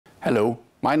Hello,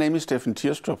 my name is Steffen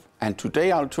Thirstrup, and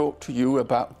today I'll talk to you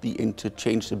about the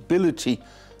interchangeability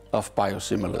of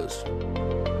biosimilars.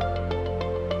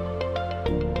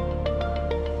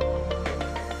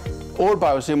 All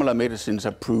biosimilar medicines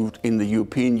approved in the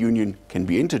European Union can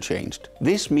be interchanged.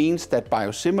 This means that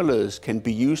biosimilars can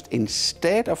be used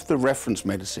instead of the reference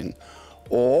medicine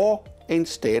or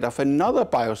instead of another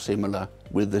biosimilar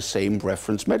with the same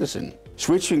reference medicine.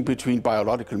 Switching between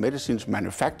biological medicines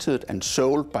manufactured and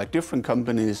sold by different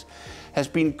companies has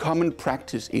been common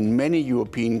practice in many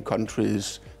European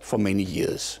countries for many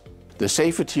years. The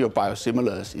safety of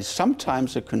biosimilars is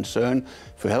sometimes a concern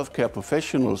for healthcare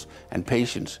professionals and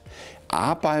patients.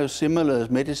 Are biosimilar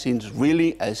medicines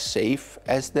really as safe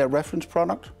as their reference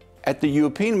product? At the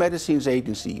European Medicines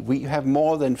Agency, we have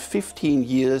more than 15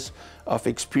 years of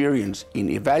experience in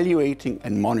evaluating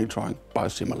and monitoring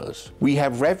biosimilars. We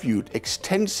have reviewed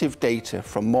extensive data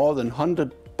from more than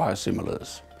 100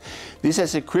 biosimilars. This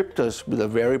has equipped us with a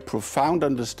very profound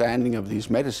understanding of these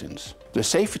medicines. The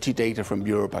safety data from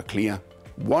Europe are clear.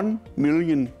 1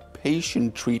 million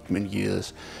patient treatment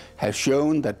years have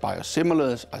shown that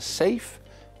biosimilars are safe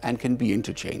and can be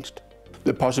interchanged.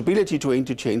 The possibility to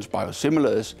interchange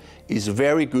biosimilars is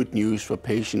very good news for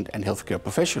patients and healthcare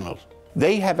professionals.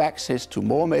 They have access to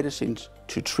more medicines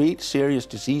to treat serious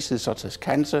diseases such as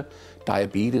cancer,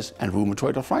 diabetes, and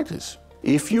rheumatoid arthritis.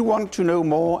 If you want to know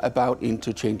more about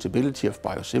interchangeability of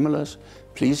biosimilars,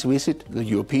 please visit the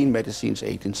European Medicines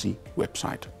Agency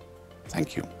website.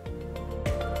 Thank you.